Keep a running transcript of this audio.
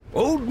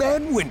Old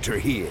Man Winter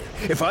here.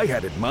 If I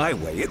had it my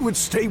way, it would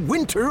stay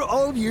winter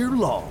all year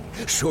long.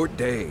 Short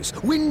days,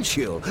 wind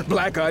chill,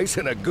 black ice,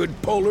 and a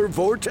good polar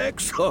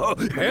vortex. Oh,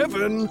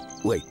 heaven!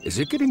 Wait, is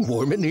it getting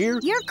warm in here?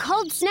 Your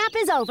cold snap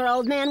is over,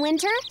 Old Man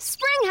Winter.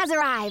 Spring has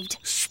arrived.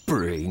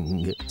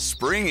 Spring.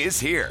 Spring is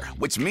here,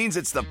 which means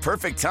it's the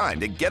perfect time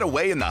to get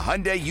away in the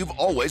Hyundai you've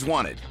always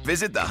wanted.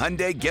 Visit the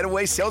Hyundai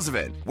Getaway Sales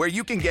Event, where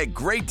you can get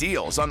great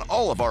deals on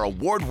all of our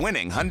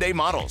award-winning Hyundai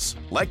models,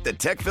 like the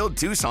tech-filled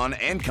Tucson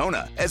and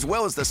Kona, as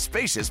well as the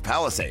spacious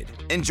Palisade.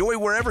 Enjoy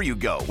wherever you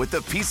go with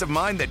the peace of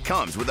mind that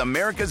comes with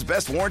America's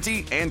best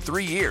warranty and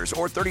 3 years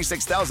or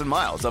 36,000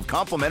 miles of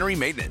complimentary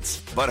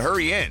maintenance. But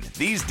hurry in,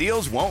 these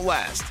deals won't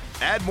last.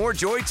 Add more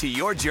joy to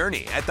your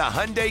journey at the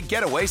Hyundai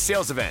Getaway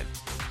Sales Event.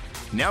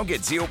 Now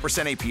get 0%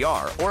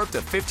 APR or up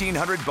to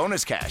 $1,500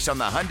 bonus cash on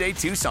the Hyundai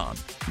Tucson.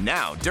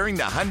 Now, during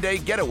the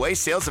Hyundai Getaway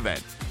Sales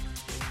Event.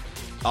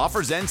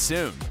 Offers end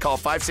soon. Call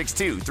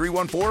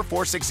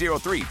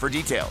 562-314-4603 for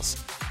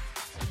details.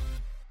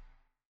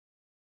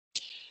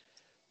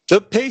 The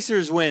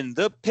Pacers win.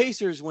 The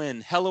Pacers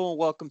win. Hello and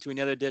welcome to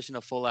another edition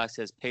of Full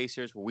Access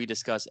Pacers, where we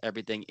discuss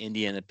everything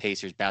Indiana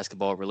Pacers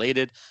basketball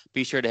related.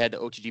 Be sure to head to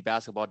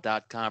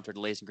otgbasketball.com for the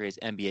latest and greatest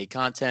NBA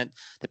content.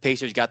 The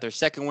Pacers got their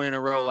second win in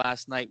a row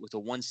last night with a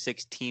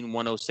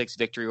 116-106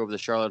 victory over the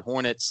Charlotte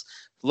Hornets.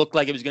 Looked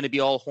like it was going to be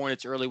all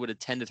Hornets early with a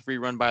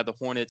 10-3 run by the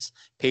Hornets.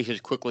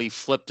 Pacers quickly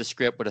flipped the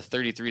script with a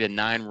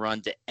 33-9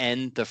 run to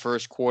end the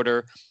first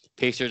quarter.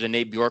 Pacers and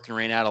Nate Bjorken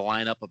ran out a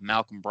lineup of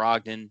Malcolm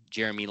Brogdon.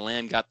 Jeremy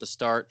Lamb got the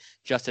start.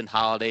 Justin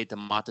Holiday,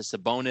 Domantas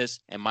Sabonis,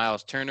 and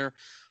Miles Turner.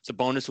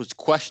 Sabonis was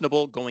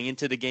questionable going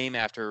into the game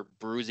after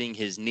bruising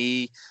his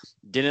knee.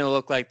 Didn't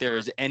look like there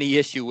was any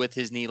issue with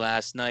his knee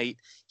last night.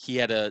 He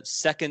had his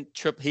second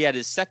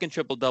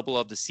triple-double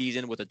of the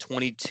season with a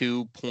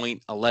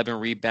 22-point, 11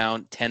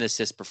 rebound, 10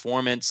 assist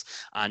performance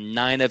on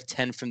 9 of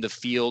 10 from the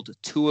field,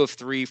 2 of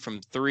 3 from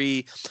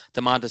 3.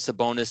 Domantas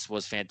Sabonis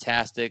was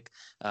fantastic,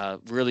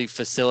 really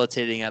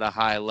facilitating at a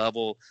high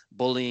level,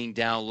 bullying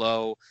down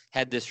low,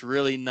 had this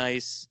really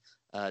nice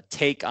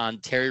take on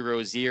Terry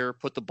Rozier,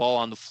 put the ball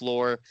on the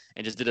floor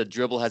and just did a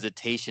dribble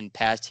hesitation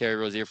past Terry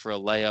Rozier for a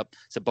layup.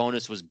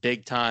 Sabonis was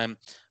big time.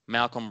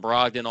 Malcolm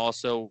Brogdon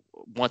also,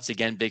 once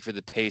again, big for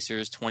the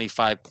Pacers,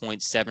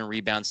 25.7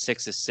 rebounds,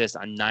 6 assists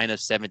on 9 of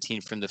 17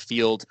 from the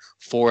field,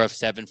 4 of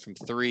 7 from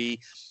 3.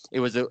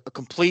 It was a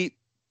complete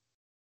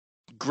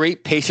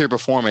great Pacer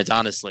performance,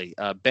 honestly.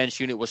 Bench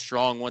unit was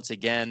strong once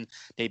again.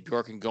 Nate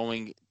Bjorken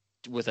going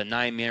with a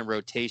 9-man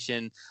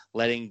rotation,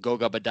 letting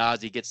Goga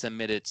Badazi get some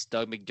minutes.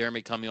 Doug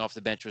McDermott coming off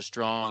the bench was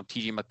strong.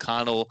 T.J.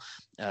 McConnell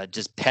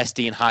just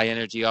pesty and high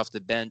energy off the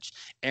bench.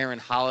 Aaron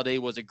Holiday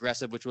was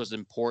aggressive, which was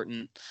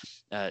important.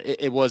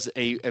 It was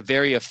a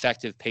very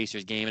effective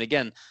Pacers game. And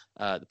again,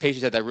 the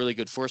Pacers had that really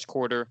good first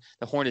quarter.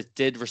 The Hornets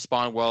did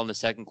respond well in the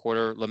second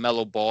quarter.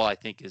 LaMelo Ball, I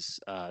think, is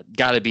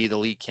got to be the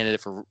lead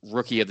candidate for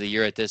Rookie of the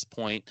Year at this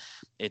point.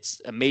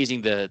 It's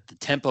amazing the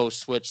tempo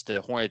switch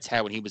the Hornets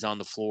had when he was on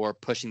the floor,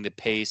 pushing the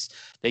pace.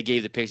 They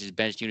gave the Pacers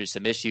bench unit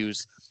some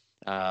issues.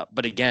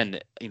 But again,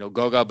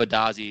 Goga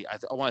Badazi, I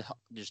want to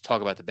just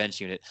talk about the bench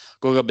unit.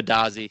 Goga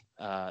Badazi,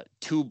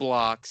 2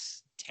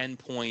 blocks, 10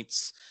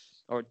 points,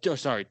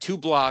 2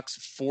 blocks,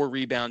 4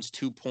 rebounds,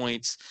 2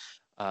 points.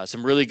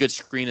 Some really good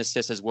screen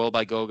assists as well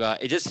by Goga.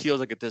 It just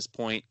feels like at this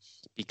point,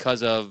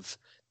 because of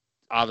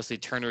obviously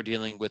Turner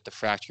dealing with the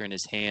fracture in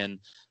his hand,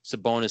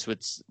 Sabonis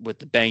with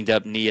the banged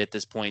up knee at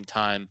this point in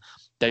time,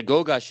 that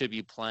Goga should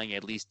be playing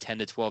at least 10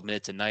 to 12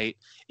 minutes a night.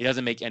 It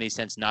doesn't make any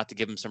sense not to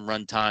give him some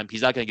run time.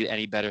 He's not going to get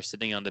any better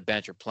sitting on the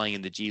bench or playing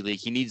in the G League.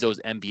 He needs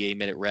those NBA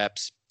minute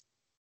reps.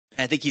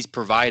 I think he's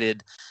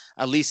provided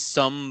at least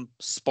some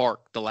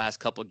spark the last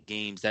couple of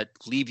games that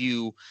leave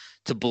you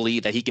to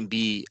believe that he can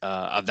be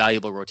a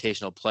valuable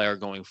rotational player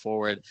going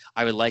forward.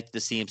 I would like to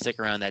see him stick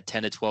around that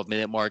 10 to 12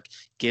 minute mark,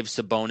 give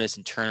Sabonis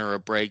and Turner a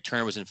break.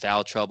 Turner was in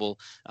foul trouble,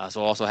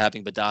 so also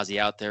having Badazi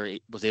out there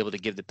was able to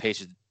give the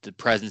Pacers the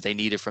presence they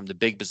needed from the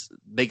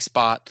big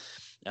spot.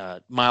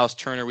 Miles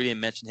Turner, we didn't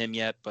mention him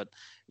yet, but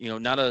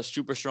not a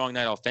super strong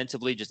night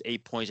offensively, just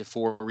 8 points and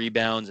 4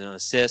 rebounds and an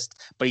assist.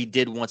 But he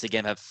did once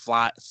again have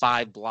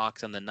 5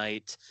 blocks on the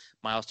night.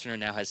 Miles Turner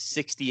now has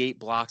 68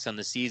 blocks on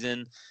the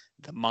season.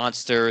 The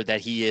monster that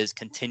he is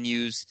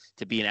continues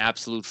to be an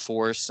absolute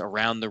force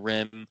around the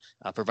rim,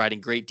 providing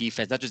great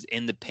defense, not just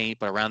in the paint,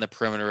 but around the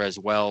perimeter as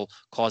well,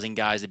 causing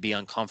guys to be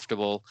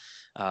uncomfortable.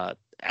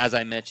 As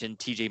I mentioned,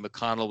 T.J.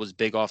 McConnell was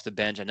big off the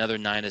bench, another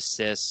 9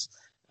 assists,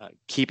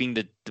 keeping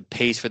the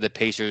pace for the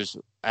Pacers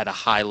at a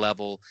high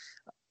level.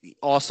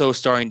 Also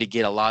starting to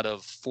get a lot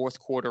of fourth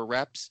quarter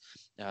reps.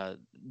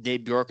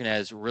 Nate Bjorken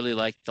has really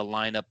liked the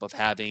lineup of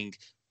having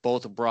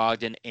both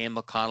Brogdon and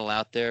McConnell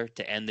out there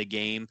to end the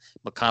game.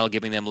 McConnell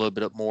giving them a little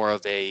bit more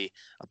of a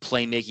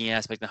playmaking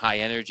aspect and high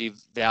energy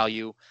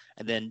value.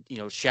 And then,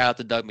 shout out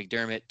to Doug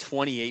McDermott,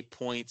 28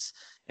 points.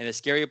 And the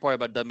scary part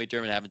about Doug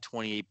McDermott having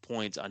 28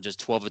 points on just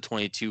 12 of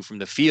 22 from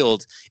the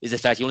field is the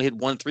fact he only hit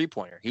one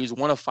three-pointer. He was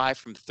 1 of 5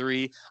 from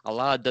 3. A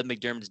lot of Doug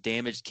McDermott's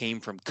damage came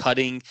from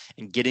cutting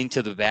and getting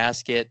to the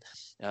basket.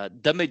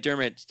 Doug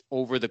McDermott,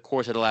 over the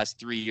course of the last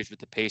 3 years with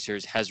the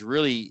Pacers, has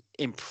really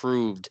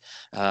improved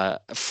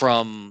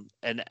from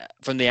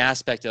the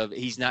aspect of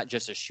he's not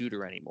just a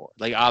shooter anymore.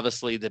 Like,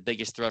 obviously, the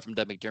biggest threat from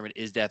Doug McDermott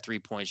is that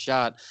three-point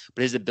shot,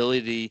 but his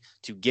ability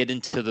to get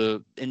into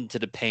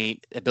the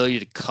paint, ability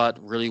to cut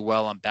really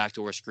well on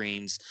backdoor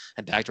screens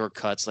and backdoor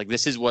cuts. Like,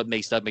 this is what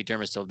makes Doug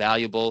McDermott so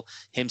valuable.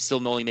 Him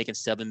still only making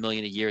 $7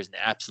 million a year is an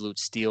absolute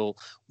steal.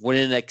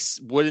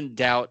 Wouldn't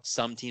doubt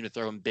some team to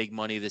throw him big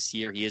money this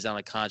year. He is on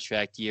a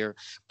contract year,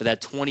 but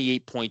that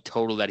 28-point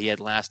total that he had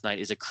last night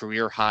is a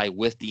career high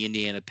with the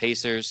Indiana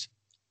Pacers.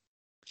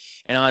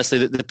 And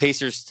honestly, the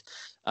Pacers,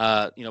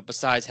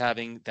 besides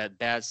having that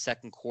bad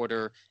second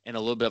quarter and a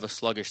little bit of a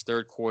sluggish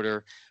third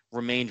quarter,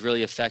 remained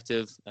really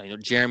effective.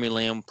 Jeremy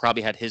Lamb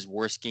probably had his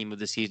worst game of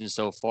the season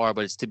so far,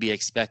 but it's to be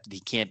expected. He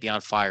can't be on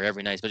fire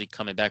every night, especially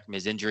coming back from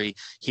his injury.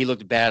 He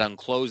looked bad on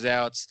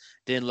closeouts,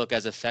 didn't look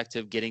as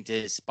effective getting to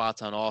his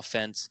spots on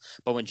offense.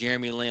 But when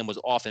Jeremy Lamb was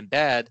often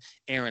bad,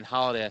 Aaron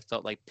Holiday, I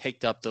felt like,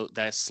 picked up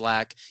that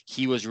slack.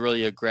 He was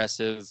really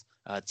aggressive.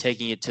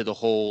 Taking it to the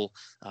hole,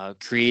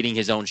 creating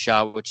his own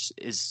shot, which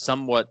is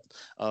somewhat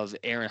of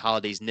Aaron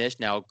Holiday's niche.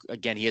 Now,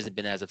 again, he hasn't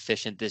been as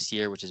efficient this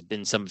year, which has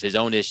been some of his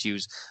own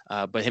issues.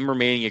 But him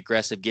remaining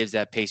aggressive gives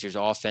that Pacers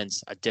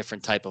offense a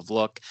different type of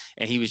look.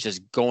 And he was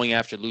just going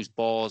after loose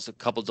balls, a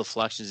couple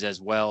deflections as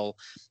well.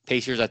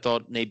 Pacers, I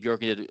thought Nate Bjorken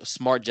did a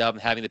smart job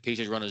of having the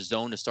Pacers run a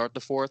zone to start the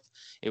fourth.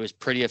 It was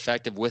pretty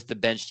effective with the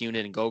bench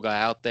unit and Goga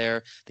out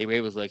there. They were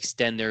able to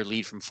extend their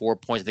lead from 4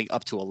 points, I think,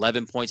 up to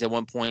 11 points at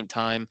one point in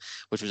time,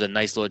 which was a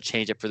nice little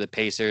change up for the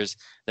Pacers.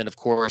 Then, of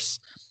course,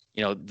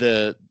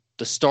 the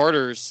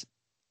starters,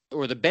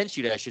 or the bench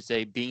unit, I should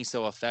say, being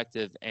so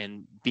effective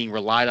and being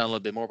relied on a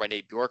little bit more by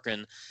Nate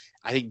Bjorken,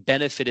 I think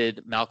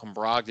benefited Malcolm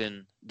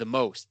Brogdon the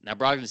most. Now,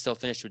 Brogdon still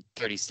finished with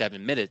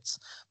 37 minutes,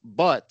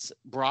 but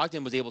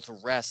Brogdon was able to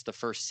rest the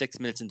first 6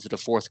 minutes into the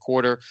fourth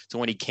quarter. So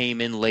when he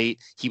came in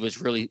late, he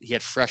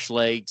had fresh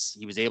legs.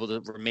 He was able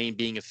to remain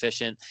being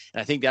efficient.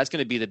 And I think that's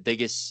going to be the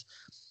biggest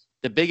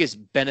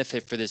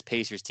benefit for this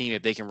Pacers team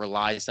if they can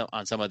rely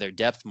on some of their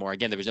depth more.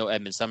 Again, there was no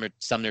Edmund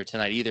Sumner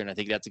tonight either, and I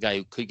think that's a guy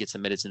who could get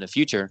some minutes in the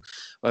future.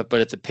 But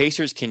if the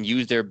Pacers can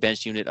use their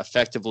bench unit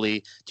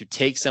effectively to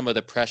take some of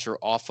the pressure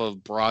off of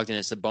Brogdon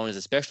and Sabonis,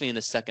 especially in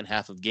the second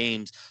half of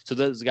games, so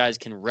those guys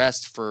can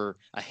rest for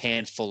a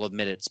handful of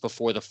minutes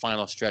before the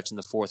final stretch in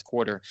the fourth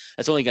quarter,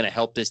 that's only going to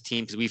help this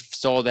team, because we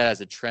saw that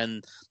as a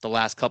trend the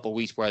last couple of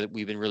weeks where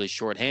we've been really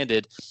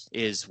shorthanded,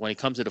 is when it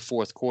comes to the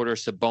fourth quarter,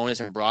 Sabonis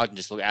and Brogdon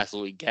just look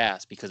absolutely gassed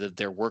because of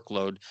their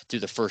workload through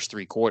the first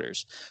three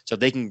quarters. So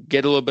if they can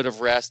get a little bit of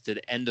rest at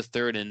the end of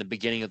third and the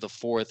beginning of the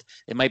fourth,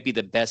 it might be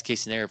the best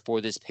case scenario for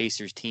this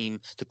Pacers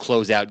team to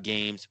close out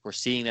games. We're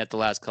seeing that the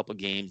last couple of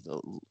games.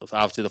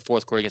 Obviously, the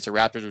fourth quarter against the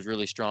Raptors was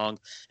really strong,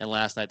 and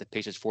last night the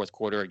Pacers' fourth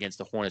quarter against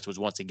the Hornets was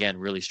once again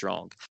really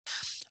strong.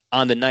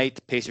 On the night,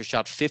 the Pacers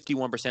shot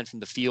 51% from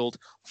the field,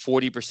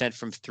 40%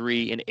 from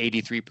three, and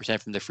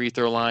 83% from the free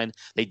throw line.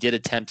 They did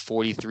attempt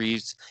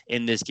 43s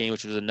in this game,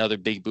 which was another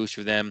big boost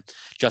for them.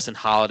 Justin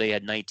Holiday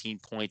had 19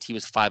 points. He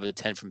was 5 of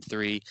 10 from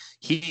three.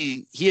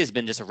 He has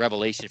been just a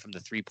revelation from the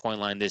three-point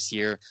line this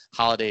year.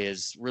 Holiday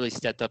has really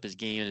stepped up his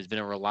game and has been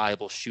a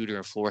reliable shooter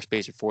and floor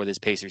spacer for this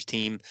Pacers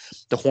team.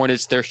 The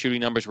Hornets, their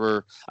shooting numbers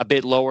were a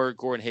bit lower.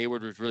 Gordon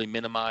Hayward was really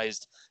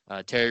minimized.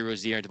 Terry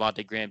Rozier and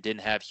Devontae Graham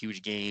didn't have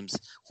huge games.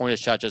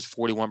 Hornets shot just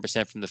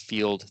 41% from the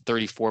field,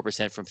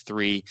 34% from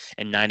three,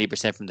 and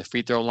 90% from the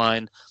free throw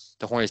line.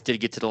 The Hornets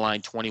did get to the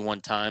line 21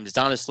 times. It's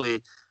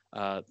honestly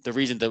the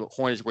reason the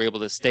Hornets were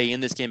able to stay in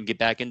this game and get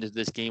back into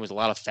this game was a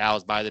lot of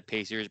fouls by the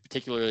Pacers,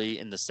 particularly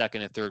in the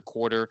second and third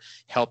quarter,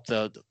 helped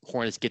the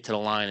Hornets get to the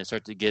line and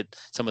start to get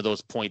some of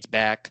those points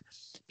back.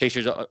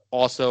 Pacers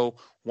also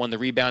won the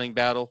rebounding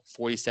battle,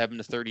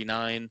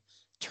 47-39.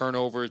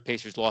 Turnovers,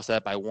 Pacers lost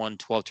that by 1,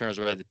 12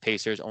 turnovers by the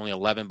Pacers, only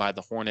 11 by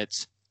the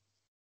Hornets.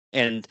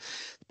 And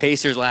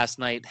Pacers last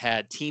night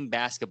had team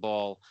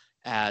basketball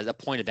as a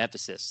point of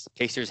emphasis.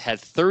 Pacers had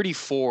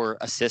 34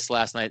 assists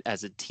last night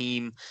as a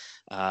team.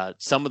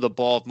 Some of the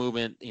ball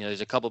movement,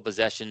 there's a couple of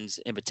possessions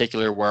in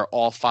particular where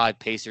all 5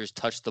 Pacers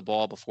touched the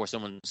ball before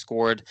someone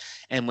scored.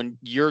 And when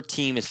your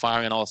team is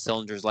firing on all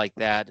cylinders like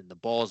that and the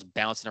ball is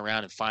bouncing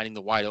around and finding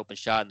the wide open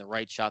shot and the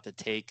right shot to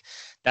take,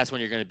 that's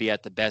when you're going to be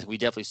at the best. We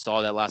definitely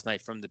saw that last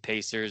night from the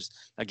Pacers.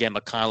 Again,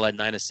 McConnell had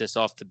 9 assists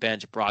off the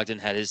bench. Brogdon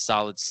had his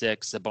solid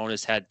 6.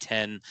 Sabonis had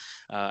 10.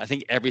 I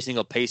think every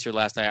single Pacer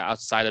last night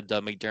outside of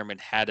Doug McDermott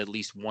had at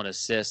least 1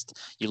 assist.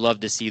 You love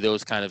to see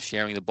those kind of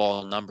sharing the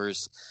ball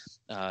numbers.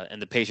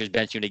 And the Pacers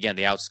bench unit, again,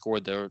 they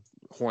outscored the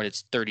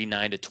Hornets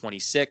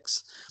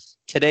 39-26.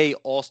 Today,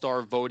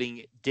 All-Star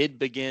voting did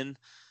begin.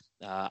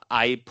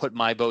 I put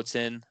my votes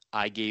in.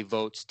 I gave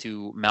votes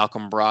to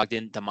Malcolm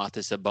Brogdon,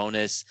 Domantas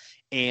Sabonis,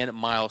 and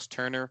Miles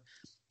Turner.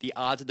 the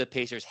odds of the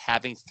Pacers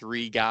having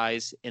 3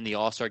 guys in the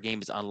All-Star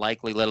game is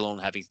unlikely, let alone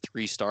having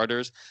 3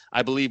 starters.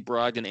 I believe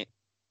Brogdon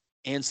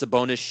and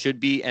Sabonis should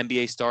be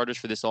NBA starters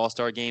for this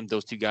All-Star game.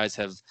 Those 2 guys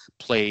have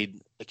played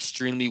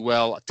extremely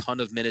well, a ton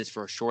of minutes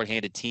for a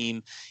shorthanded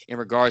team. In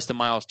regards to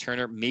Miles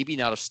Turner, maybe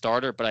not a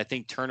starter, but I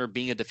think Turner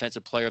being a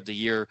Defensive Player of the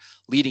Year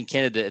leading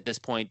candidate at this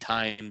point in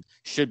time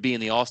should be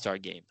in the All-Star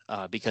game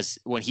because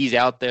when he's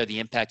out there, the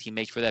impact he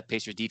makes for that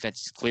Pacers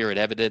defense is clear and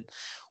evident.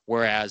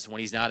 Whereas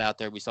when he's not out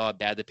there, we saw how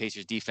bad the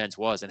Pacers defense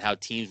was and how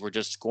teams were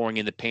just scoring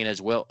in the paint as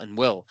well.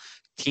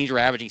 Teams were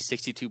averaging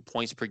 62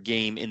 points per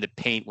game in the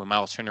paint when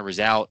Miles Turner was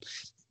out.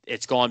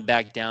 It's gone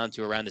back down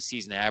to around the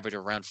season average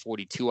of around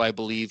 42, I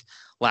believe.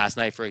 Last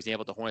night, for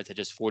example, the Hornets had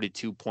just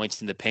 42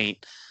 points in the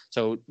paint.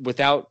 So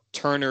without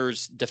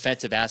Turner's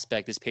defensive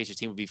aspect, this Pacers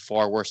team would be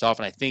far worse off.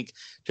 And I think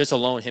just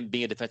alone him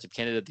being a defensive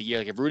candidate of the year,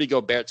 like if Rudy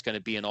Gobert's going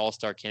to be an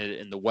all-star candidate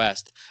in the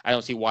West, I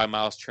don't see why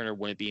Miles Turner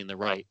wouldn't be in the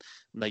right.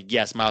 Like,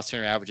 yes, Miles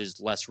Turner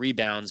averages less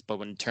rebounds, but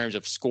in terms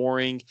of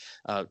scoring,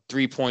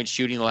 3-point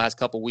shooting the last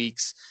couple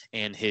weeks,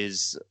 and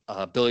his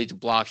ability to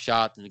block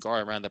shots and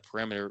guard around the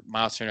perimeter,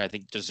 Miles Turner, I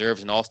think,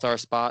 deserves an all-star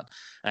spot.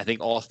 And I think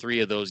all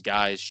 3 of those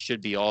guys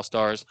should be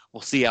all-stars.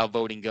 We'll see how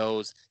voting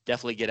goes.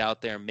 Definitely get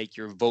out there and make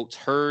your votes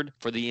heard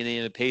for the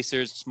Indiana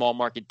Pacers. Small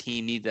market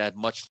team needs as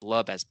much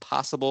love as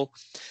possible.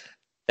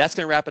 That's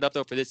going to wrap it up,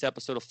 though, for this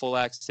episode of Full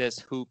Access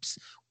Hoops.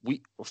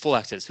 Full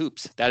Access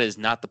Hoops. That is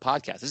not the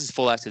podcast. This is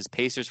Full Access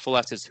Pacers. Full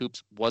Access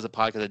Hoops was a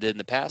podcast I did in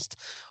the past.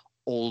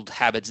 Old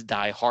habits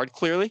die hard,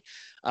 clearly.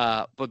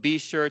 But be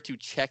sure to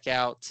check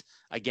out,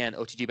 again,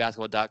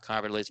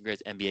 OTGbasketball.com for the latest and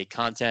greatest NBA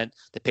content.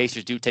 The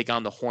Pacers do take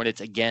on the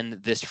Hornets again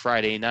this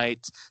Friday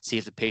night. See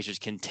if the Pacers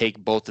can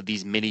take both of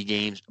these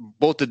games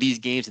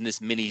in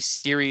this mini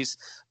series.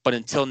 But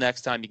until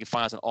next time, you can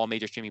find us on all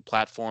major streaming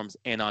platforms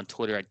and on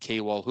Twitter at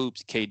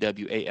KWALHoops,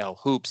 KWAL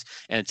Hoops.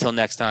 And until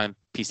next time,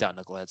 peace out,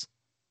 knuckleheads.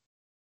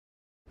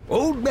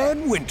 Old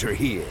Man Winter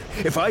here.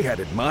 If I had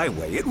it my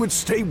way, it would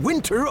stay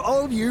winter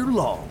all year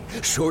long.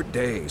 Short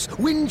days,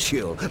 wind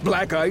chill,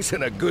 black ice,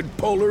 and a good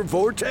polar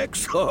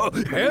vortex. Oh,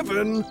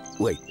 heaven!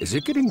 Wait, is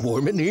it getting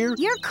warm in here?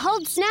 Your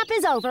cold snap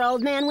is over,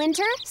 Old Man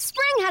Winter.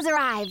 Spring has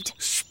arrived.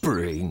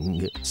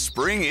 Spring.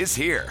 Spring is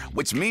here,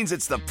 which means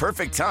it's the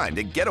perfect time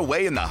to get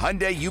away in the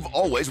Hyundai you've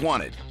always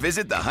wanted.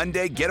 Visit the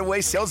Hyundai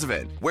Getaway Sales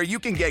Event, where you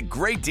can get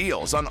great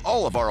deals on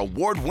all of our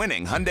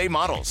award-winning Hyundai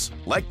models,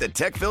 like the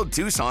tech-filled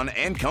Tucson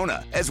and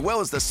Kona, as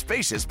well as the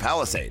spacious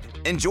Palisade.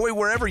 Enjoy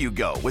wherever you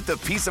go with the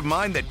peace of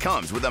mind that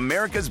comes with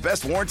America's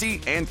best warranty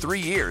and 3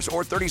 years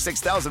or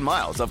 36,000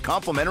 miles of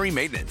complimentary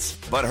maintenance.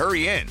 But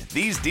hurry in,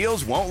 these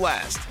deals won't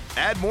last.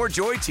 Add more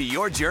joy to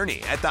your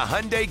journey at the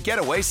Hyundai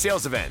Getaway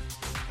Sales Event.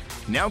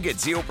 Now get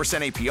 0%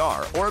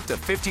 APR or up to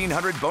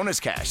 $1,500 bonus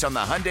cash on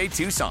the Hyundai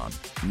Tucson.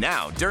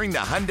 Now during the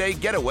Hyundai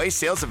Getaway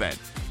Sales Event.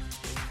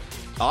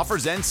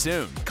 Offers end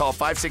soon. Call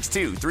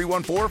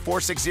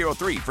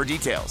 562-314-4603 for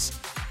details.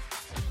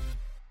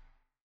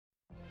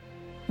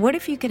 What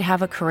if you could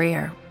have a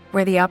career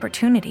where the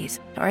opportunities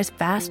are as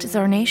vast as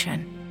our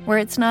nation, where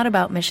it's not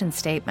about mission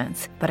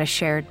statements, but a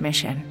shared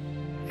mission?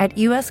 At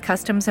U.S.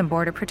 Customs and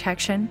Border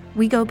Protection,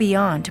 we go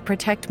beyond to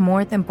protect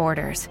more than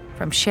borders.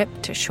 From ship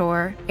to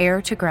shore,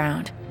 air to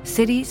ground,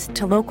 cities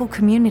to local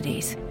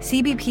communities,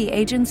 CBP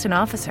agents and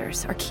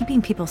officers are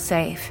keeping people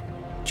safe.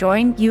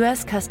 Join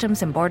U.S.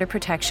 Customs and Border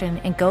Protection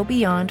and go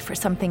beyond for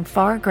something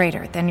far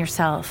greater than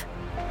yourself.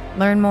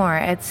 Learn more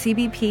at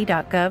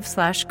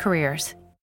cbp.gov/careers.